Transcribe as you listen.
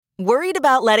Worried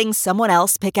about letting someone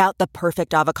else pick out the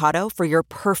perfect avocado for your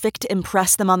perfect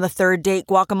impress them on the third date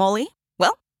guacamole?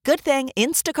 Well, good thing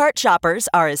Instacart shoppers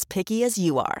are as picky as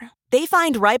you are. They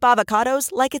find ripe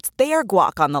avocados like it's their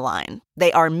guac on the line.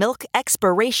 They are milk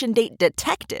expiration date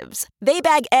detectives. They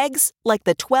bag eggs like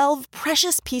the 12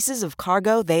 precious pieces of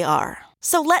cargo they are.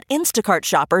 So let Instacart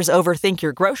shoppers overthink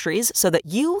your groceries so that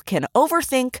you can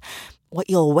overthink what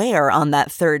you'll wear on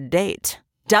that third date.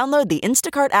 Download the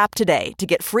Instacart app today to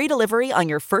get free delivery on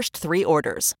your first 3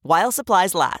 orders, while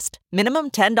supplies last.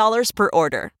 Minimum $10 per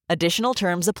order. Additional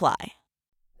terms apply.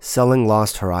 Selling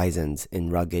Lost Horizons in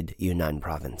Rugged Yunnan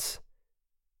Province.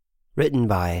 Written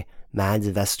by Mads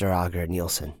Vesterager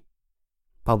Nielsen.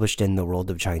 Published in The World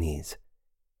of Chinese.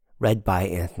 Read by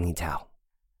Anthony Tao.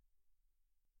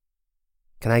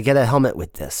 "Can I get a helmet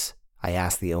with this?" I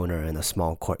asked the owner in a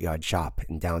small courtyard shop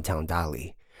in downtown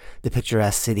Dali, the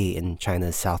picturesque city in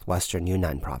China's southwestern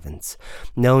Yunnan province,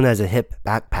 known as a hip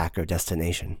backpacker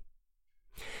destination.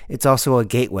 It's also a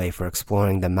gateway for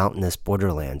exploring the mountainous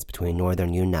borderlands between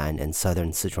northern Yunnan and southern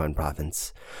Sichuan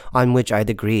province, on which I'd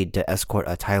agreed to escort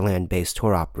a Thailand-based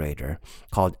tour operator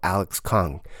called Alex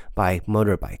Kong by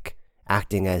motorbike,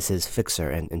 acting as his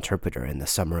fixer and interpreter in the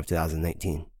summer of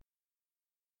 2019.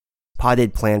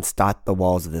 Potted plants dot the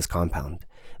walls of this compound,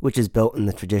 which is built in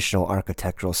the traditional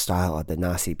architectural style of the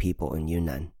Nasi people in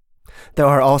Yunnan. There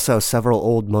are also several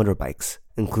old motorbikes,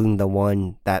 including the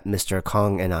one that Mr.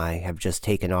 Kong and I have just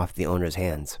taken off the owner's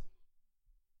hands.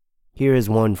 "Here is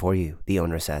one for you," the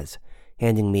owner says,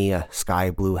 handing me a sky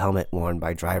blue helmet worn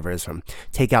by drivers from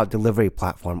takeout delivery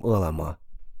platform Ulama.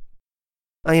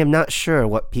 I am not sure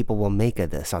what people will make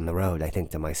of this on the road, I think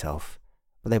to myself,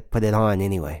 but I put it on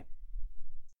anyway.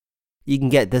 "You can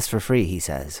get this for free," he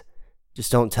says.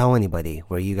 "Just don't tell anybody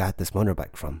where you got this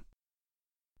motorbike from."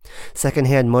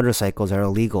 Second-hand motorcycles are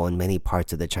illegal in many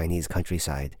parts of the Chinese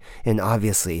countryside, and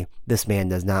obviously, this man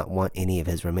does not want any of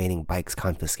his remaining bikes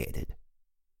confiscated.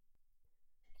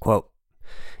 Quote,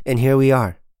 "And here we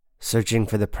are, searching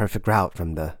for the perfect route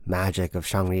from the magic of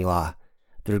Shangri-La,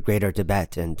 through Greater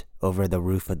Tibet and over the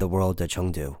roof of the world to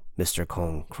Chengdu," Mr.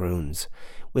 Kong croons,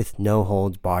 with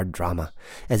no-holds-barred drama,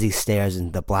 as he stares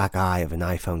into the black eye of an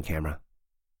iPhone camera.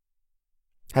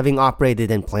 Having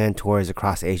operated and planned tours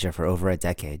across Asia for over a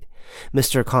decade,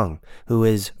 Mr. Kong, who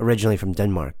is originally from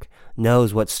Denmark,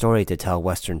 knows what story to tell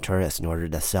Western tourists in order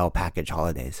to sell package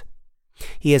holidays.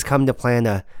 He has come to plan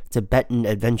a Tibetan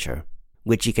adventure,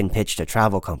 which he can pitch to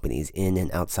travel companies in and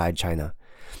outside China.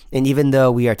 And even though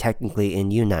we are technically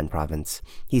in Yunnan province,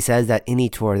 he says that any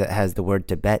tour that has the word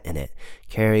Tibet in it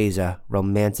carries a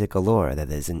romantic allure that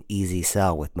is an easy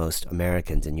sell with most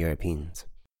Americans and Europeans.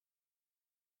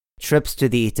 Trips to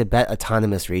the Tibet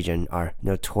Autonomous Region are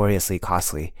notoriously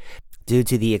costly due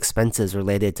to the expenses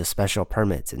related to special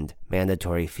permits and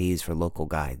mandatory fees for local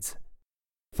guides.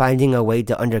 Finding a way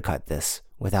to undercut this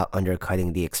without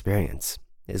undercutting the experience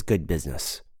is good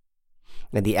business.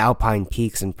 And the alpine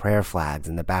peaks and prayer flags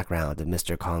in the background of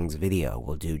Mr. Kong's video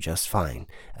will do just fine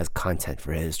as content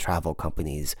for his travel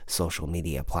company's social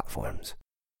media platforms.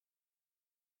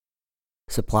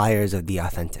 Suppliers of the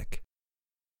authentic.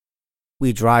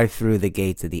 We drive through the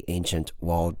gates of the ancient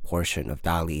walled portion of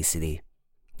Dali City,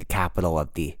 the capital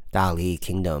of the Dali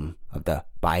Kingdom of the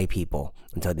Bai people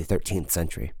until the 13th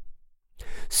century.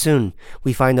 Soon,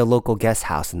 we find a local guest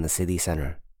house in the city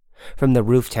center. From the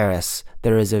roof terrace,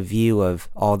 there is a view of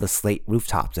all the slate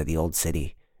rooftops of the old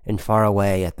city, and far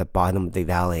away at the bottom of the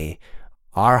valley,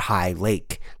 Arhai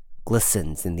Lake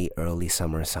glistens in the early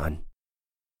summer sun.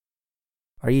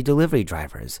 "Are you delivery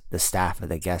drivers?" the staff of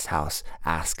the guest house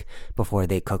ask before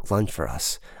they cook lunch for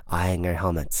us, eyeing our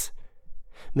helmets.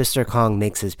 Mr. Kong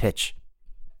makes his pitch.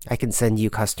 "I can send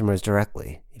you customers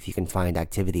directly if you can find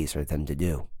activities for them to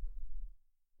do."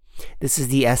 This is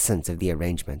the essence of the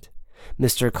arrangement.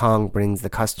 Mr. Kong brings the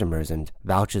customers and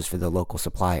vouches for the local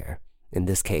supplier, in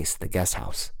this case, the guest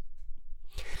house.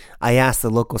 I ask the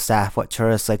local staff what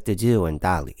tourists like to do in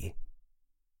Dali.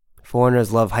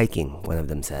 "Foreigners love hiking," one of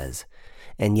them says,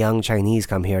 "and young Chinese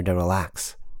come here to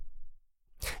relax."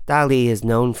 Dali is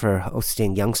known for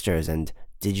hosting youngsters and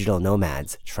digital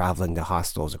nomads traveling to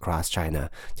hostels across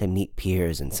China to meet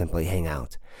peers and simply hang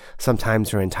out, sometimes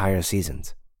for entire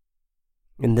seasons.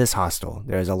 In this hostel,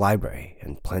 there is a library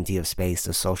and plenty of space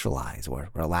to socialize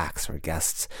or relax for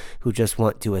guests who just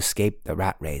want to escape the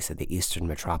rat race of the eastern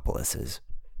metropolises.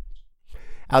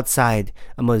 Outside,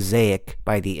 a mosaic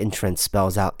by the entrance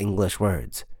spells out English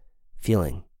words: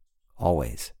 feeling,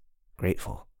 always,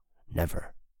 grateful,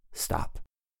 never, stop.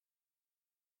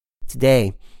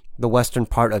 Today, the western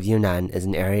part of Yunnan is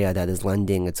an area that is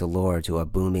lending its allure to a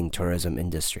booming tourism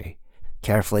industry.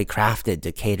 carefully crafted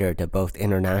to cater to both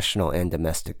international and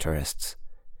domestic tourists.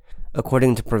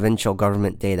 According to provincial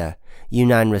government data,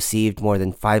 Yunnan received more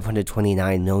than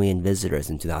 529 million visitors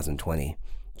in 2020,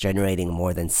 generating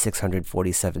more than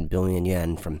 647 billion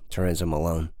yen from tourism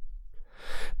alone.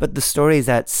 But the stories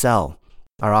that sell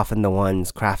are often the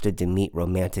ones crafted to meet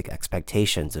romantic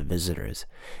expectations of visitors,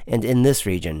 and in this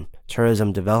region,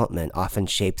 tourism development often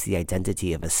shapes the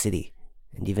identity of a city,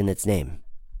 and even its name.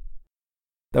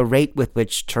 The rate with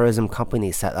which tourism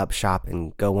companies set up shop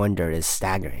and go under is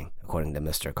staggering, according to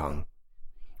Mr. Kong,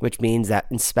 which means that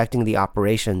inspecting the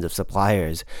operations of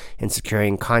suppliers and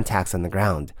securing contacts on the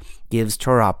ground gives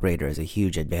tour operators a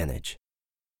huge advantage.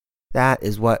 That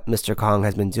is what Mr. Kong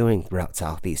has been doing throughout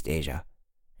Southeast Asia,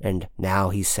 and now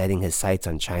he's setting his sights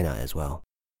on China as well.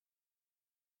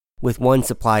 With one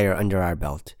supplier under our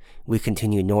belt, we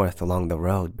continue north along the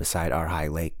road beside our high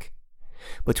lake.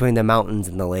 Between the mountains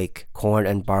and the lake, corn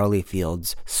and barley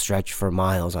fields stretch for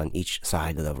miles on each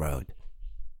side of the road.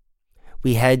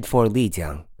 We head for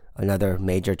Lijiang, another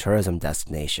major tourism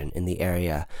destination in the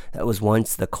area that was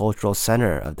once the cultural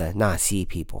center of the Nasi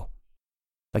people.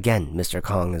 Again, Mr.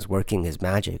 Kong is working his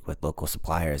magic with local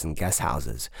suppliers and guest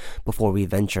houses before we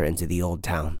venture into the old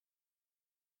town.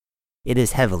 It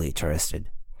is heavily touristed.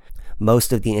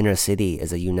 Most of the inner city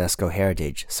is a UNESCO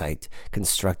heritage site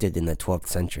constructed in the 12th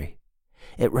century.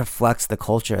 It reflects the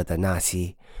culture of the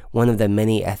Nasi, one of the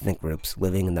many ethnic groups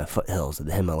living in the foothills of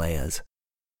the Himalayas.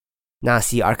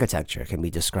 Nasi architecture can be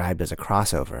described as a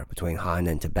crossover between Han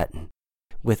and Tibetan,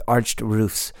 with arched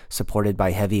roofs supported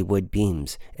by heavy wood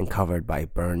beams and covered by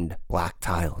burned black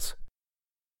tiles.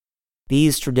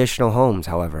 These traditional homes,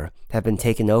 however, have been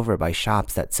taken over by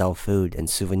shops that sell food and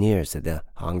souvenirs to the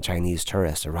Han Chinese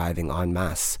tourists arriving en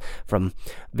masse from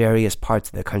various parts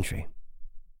of the country.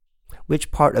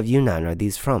 "Which part of Yunnan are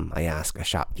these from?" I ask a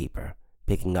shopkeeper,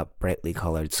 picking up brightly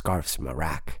colored scarves from a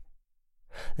rack.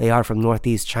 "They are from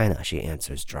northeast China," she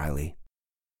answers dryly.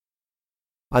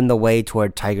 On the way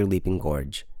toward Tiger Leaping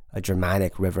Gorge, a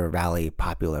dramatic river rally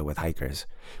popular with hikers,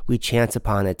 we chance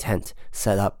upon a tent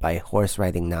set up by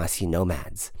horse-riding Nasi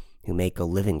nomads who make a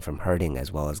living from herding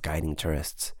as well as guiding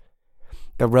tourists.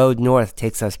 The road north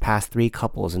takes us past 3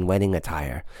 couples in wedding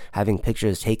attire, having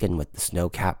pictures taken with the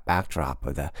snow-capped backdrop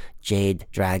of the Jade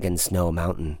Dragon Snow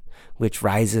Mountain, which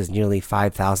rises nearly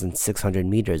 5,600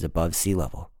 meters above sea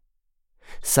level.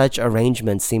 Such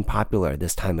arrangements seem popular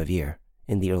this time of year,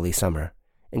 in the early summer,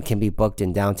 and can be booked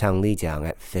in downtown Lijiang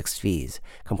at fixed fees,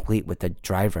 complete with a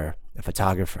driver, a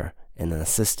photographer, and an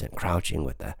assistant crouching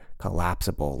with a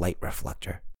collapsible light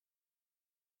reflector.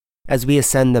 As we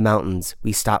ascend the mountains,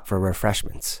 we stop for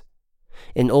refreshments.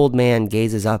 An old man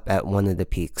gazes up at one of the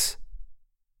peaks.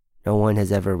 "No one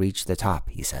has ever reached the top,"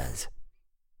 he says.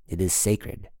 "It is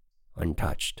sacred,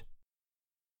 untouched."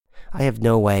 I have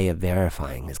no way of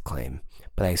verifying his claim,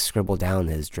 but I scribble down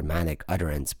his dramatic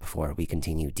utterance before we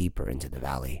continue deeper into the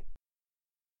valley.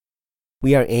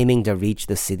 We are aiming to reach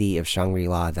the city of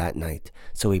Shangri-La that night,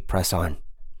 so we press on.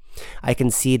 I can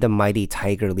see the mighty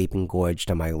Tiger Leaping Gorge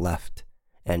to my left,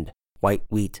 and White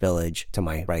Wheat Village to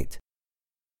my right.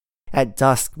 At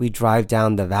dusk, we drive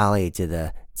down the valley to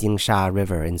the Jingsha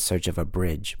River in search of a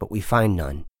bridge, but we find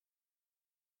none.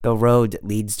 The road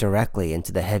leads directly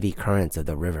into the heavy currents of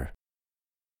the river.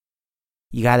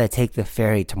 "You gotta take the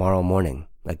ferry tomorrow morning,"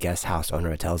 a guest house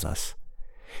owner tells us.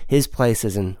 His place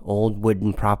is an old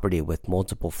wooden property with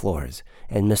multiple floors,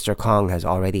 and Mr. Kong has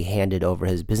already handed over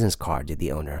his business card to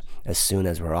the owner as soon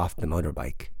as we're off the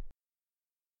motorbike.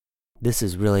 "This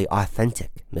is really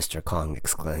authentic," Mr. Kong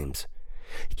exclaims.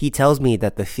 He tells me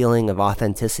that the feeling of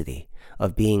authenticity,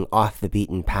 of being off the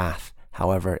beaten path,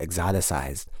 however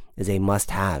exoticized, is a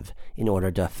must-have in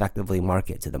order to effectively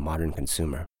market to the modern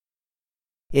consumer.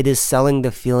 It is selling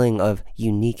the feeling of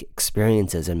unique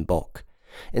experiences in bulk,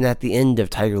 and at the end of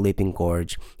Tiger Leaping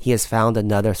Gorge, he has found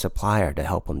another supplier to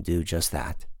help him do just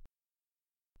that.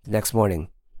 The next morning,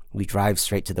 we drive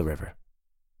straight to the river.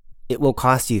 "It will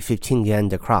cost you 15 yen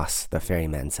to cross," the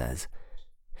ferryman says.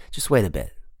 "Just wait a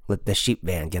bit. Let the sheep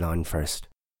van get on first."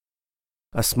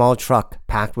 A small truck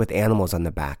packed with animals on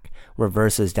the back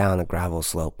reverses down a gravel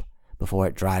slope before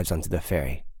it drives onto the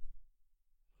ferry.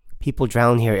 "People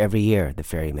drown here every year," the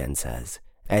ferryman says,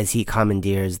 as he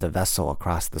commandeers the vessel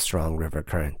across the strong river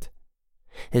current.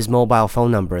 His mobile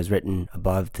phone number is written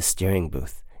above the steering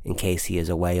booth in case he is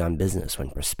away on business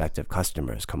when prospective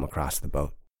customers come across the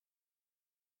boat.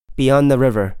 Beyond the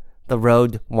river, the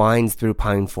road winds through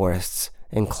pine forests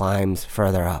and climbs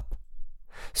further up.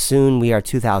 Soon we are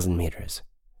 2,000 meters,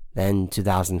 then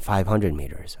 2,500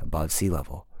 meters above sea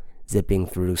level, zipping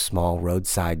through small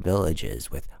roadside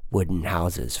villages with wooden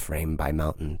houses framed by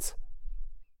mountains.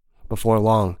 Before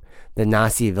long, the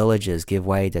Nasi villages give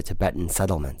way to Tibetan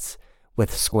settlements,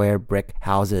 with square brick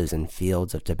houses and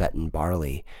fields of Tibetan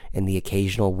barley and the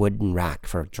occasional wooden rack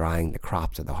for drying the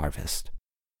crops of the harvest.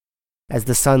 As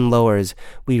the sun lowers,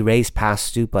 we race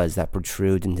past stupas that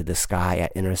protrude into the sky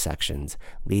at intersections,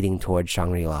 leading toward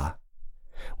Shangri-La.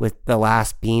 With the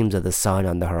last beams of the sun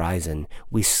on the horizon,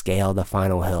 we scale the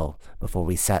final hill before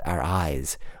we set our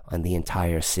eyes on the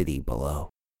entire city below.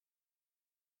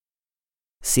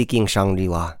 Seeking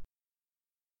Shangri-La.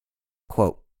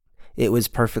 Quote, "It was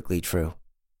perfectly true.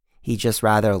 He just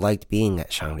rather liked being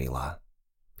at Shangri-La.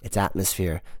 Its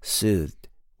atmosphere soothed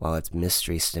while its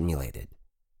mystery stimulated,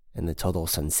 and the total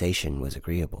sensation was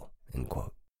agreeable." End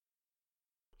quote.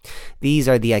 These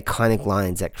are the iconic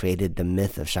lines that created the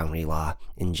myth of Shangri-La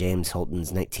in James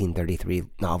Hilton's 1933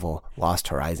 novel Lost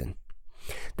Horizon.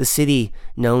 The city,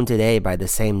 known today by the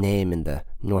same name in the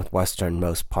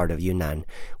northwesternmost part of Yunnan,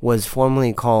 was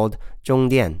formerly called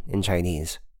Zhongdian in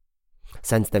Chinese,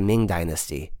 since the Ming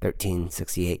Dynasty,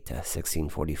 1368 to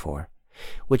 1644,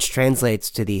 which translates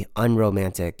to the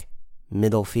unromantic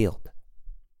Middle Field.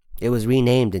 It was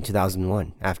renamed in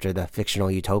 2001 after the fictional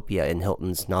utopia in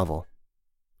Hilton's novel,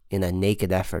 in a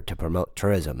naked effort to promote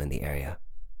tourism in the area.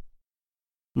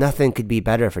 Nothing could be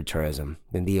better for tourism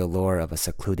than the allure of a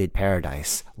secluded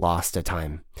paradise lost to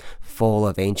time, full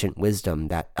of ancient wisdom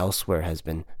that elsewhere has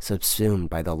been subsumed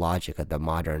by the logic of the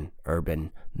modern,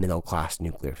 urban, middle-class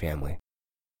nuclear family.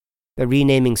 The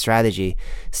renaming strategy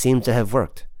seems to have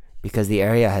worked because the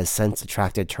area has since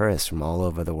attracted tourists from all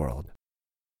over the world.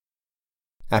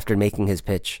 After making his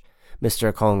pitch,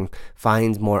 Mr. Kong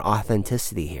finds more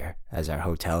authenticity here as our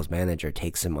hotel's manager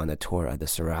takes him on a tour of the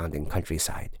surrounding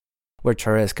countryside, where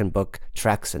tourists can book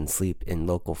treks and sleep in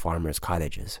local farmers'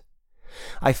 cottages.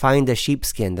 I find a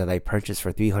sheepskin that I purchased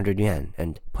for 300 yuan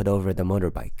and put over the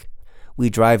motorbike. We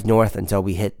drive north until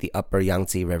we hit the upper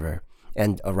Yangtze River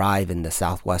and arrive in the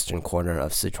southwestern corner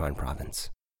of Sichuan province.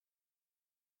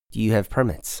 "Do you have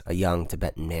permits?" a young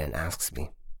Tibetan man asks me.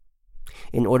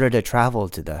 In order to travel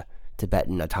to the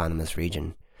Tibetan Autonomous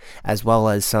Region, as well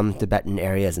as some Tibetan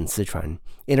areas in Sichuan,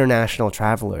 international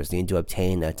travelers need to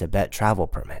obtain a Tibet travel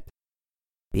permit.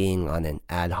 Being on an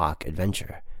ad hoc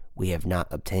adventure, we have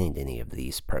not obtained any of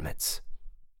these permits.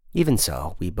 Even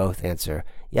so, we both answer,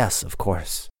 "Yes, of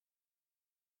course."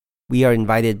 We are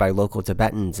invited by local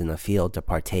Tibetans in a field to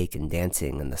partake in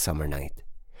dancing in the summer night.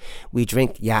 We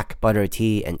drink yak butter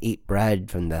tea and eat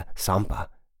bread from the sampa,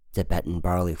 Tibetan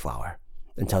barley flour,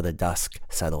 until the dusk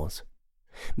settles.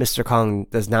 Mr. Kong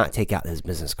does not take out his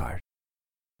business card.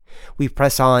 We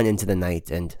press on into the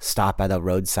night and stop at a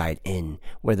roadside inn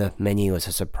where the menu is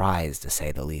a surprise, to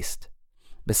say the least.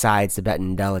 Besides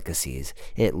Tibetan delicacies,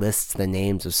 it lists the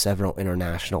names of several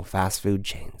international fast food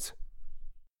chains.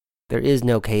 "There is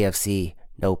no KFC,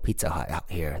 no Pizza Hut out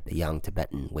here," the young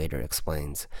Tibetan waiter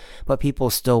explains, "but people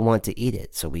still want to eat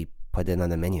it, so we put it on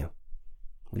the menu.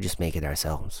 We just make it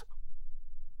ourselves."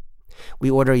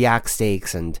 We order yak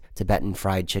steaks and Tibetan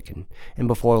fried chicken, and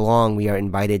before long we are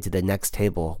invited to the next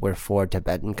table where 4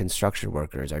 Tibetan construction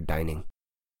workers are dining.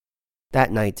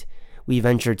 That night, we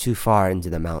venture too far into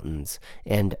the mountains,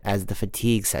 and as the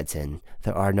fatigue sets in,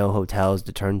 there are no hotels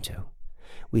to turn to.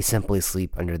 We simply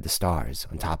sleep under the stars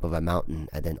on top of a mountain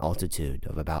at an altitude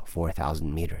of about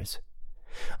 4,000 meters.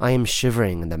 I am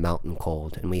shivering in the mountain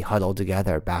cold, and we huddle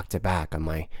together back to back on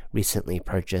my recently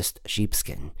purchased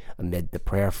sheepskin amid the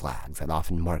prayer flags that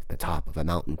often mark the top of a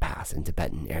mountain pass in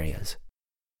Tibetan areas.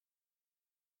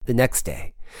 The next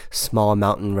day, small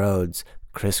mountain roads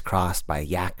crisscrossed by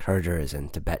yak herders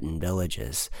and Tibetan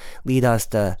villages lead us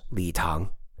to Litang,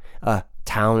 a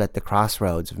town at the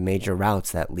crossroads of major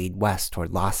routes that lead west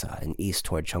toward Lhasa and east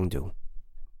toward Chengdu.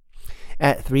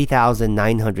 At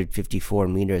 3,954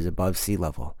 meters above sea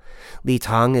level,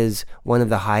 Litang is one of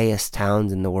the highest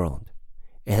towns in the world.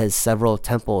 It has several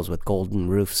temples with golden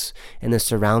roofs and is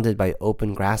surrounded by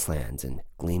open grasslands and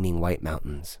gleaming white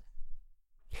mountains.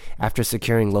 After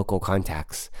securing local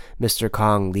contacts, Mr.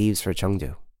 Kong leaves for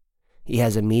Chengdu. He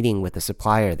has a meeting with a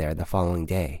supplier there the following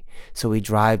day, so we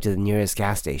drive to the nearest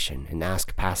gas station and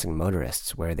ask passing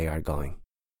motorists where they are going.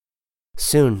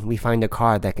 Soon, we find a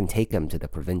car that can take him to the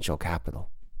provincial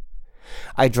capital.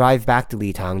 I drive back to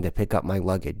Litang to pick up my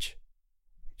luggage.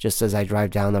 Just as I drive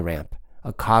down the ramp,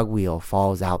 a cogwheel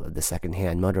falls out of the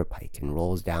second-hand motorbike and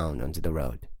rolls down onto the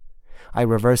road. I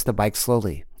reverse the bike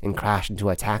slowly and crash into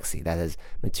a taxi that has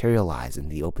materialized in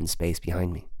the open space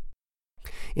behind me.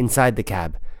 Inside the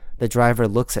cab, the driver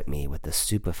looks at me with a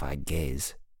stupefied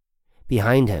gaze.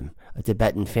 Behind him, a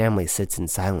Tibetan family sits in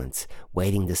silence,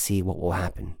 waiting to see what will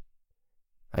happen.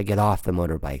 I get off the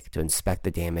motorbike to inspect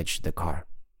the damage to the car.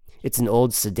 It's an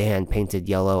old sedan painted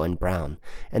yellow and brown,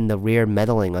 and the rear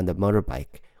metaling on the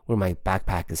motorbike, where my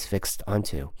backpack is fixed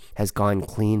onto, has gone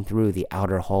clean through the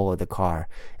outer hull of the car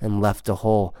and left a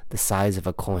hole the size of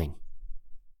a coin.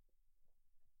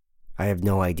 I have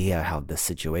no idea how this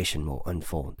situation will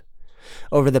unfold.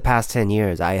 Over the past 10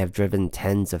 years, I have driven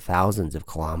tens of thousands of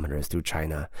kilometers through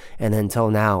China, and until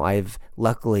now, I've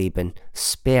luckily been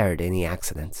spared any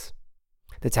accidents.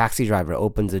 The taxi driver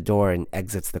opens the door and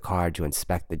exits the car to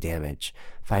inspect the damage,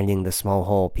 finding the small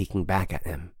hole peeking back at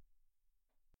him.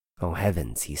 "Oh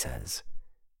heavens," he says.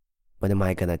 "What am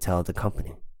I going to tell the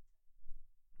company?"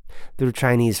 Through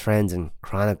Chinese friends and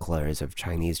chroniclers of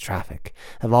Chinese traffic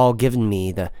have all given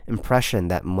me the impression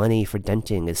that money for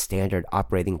denting is standard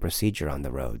operating procedure on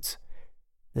the roads.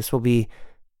 This will be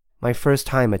my first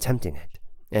time attempting it,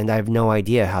 and I have no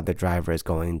idea how the driver is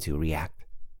going to react.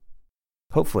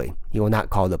 Hopefully, he will not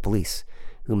call the police,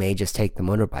 who may just take the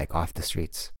motorbike off the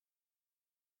streets.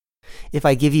 "If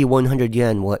I give you 100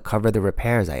 yen, will it cover the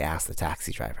repairs?" I ask the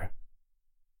taxi driver.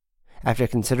 After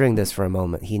considering this for a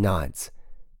moment, he nods.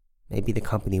 "Maybe the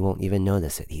company won't even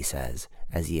notice it," he says,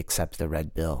 as he accepts the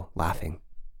red bill, laughing.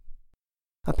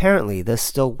 Apparently, this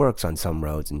still works on some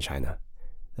roads in China.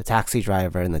 The taxi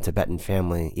driver and the Tibetan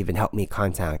family even helped me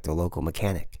contact a local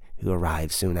mechanic, who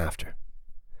arrived soon after.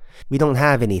 We don't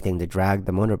have anything to drag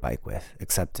the motorbike with,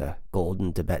 except a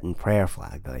golden Tibetan prayer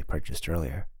flag that I purchased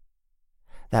earlier.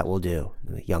 "That will do,"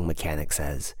 the young mechanic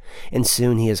says, and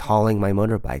soon he is hauling my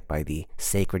motorbike by the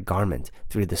sacred garment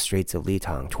through the streets of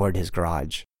Litang toward his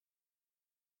garage.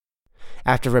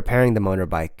 After repairing the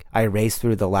motorbike, I race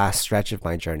through the last stretch of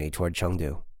my journey toward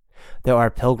Chengdu. There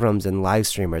are pilgrims and live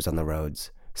streamers on the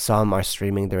roads. Some are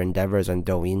streaming their endeavors on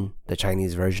Douyin, the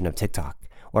Chinese version of TikTok,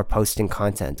 or posting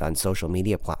content on social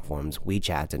media platforms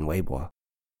WeChat and Weibo.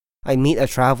 I meet a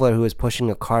traveler who is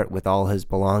pushing a cart with all his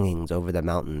belongings over the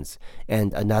mountains,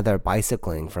 and another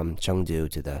bicycling from Chengdu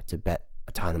to the Tibet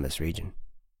Autonomous Region.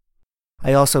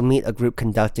 I also meet a group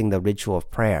conducting the ritual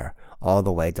of prayer all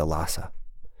the way to Lhasa,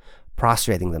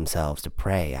 prostrating themselves to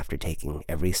pray after taking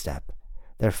every step,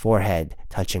 their forehead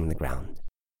touching the ground.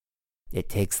 It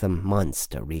takes them months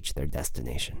to reach their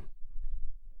destination.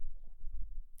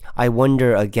 I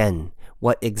wonder again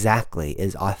what exactly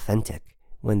is authentic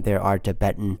when there are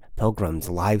Tibetan pilgrims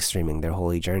live streaming their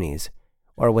holy journeys,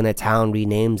 or when a town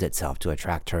renames itself to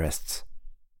attract tourists.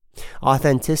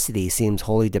 Authenticity seems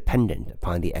wholly dependent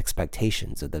upon the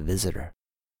expectations of the visitor.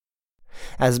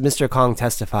 As Mr. Kong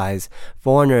testifies,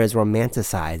 foreigners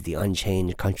romanticize the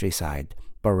unchanged countryside,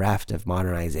 bereft of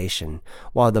modernization,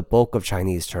 while the bulk of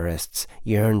Chinese tourists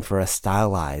yearn for a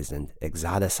stylized and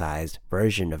exoticized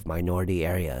version of minority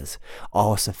areas,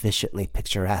 all sufficiently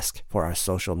picturesque for our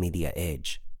social media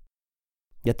age.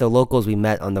 Yet the locals we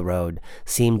met on the road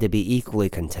seemed to be equally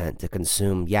content to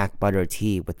consume yak butter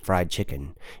tea with fried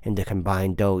chicken and to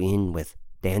combine Douyin with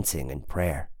dancing and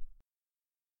prayer.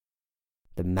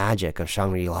 "The magic of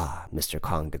Shangri-La," Mr.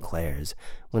 Kong declares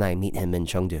when I meet him in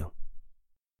Chengdu.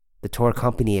 The tour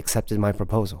company accepted my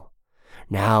proposal.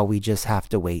 Now we just have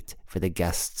to wait for the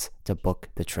guests to book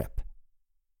the trip.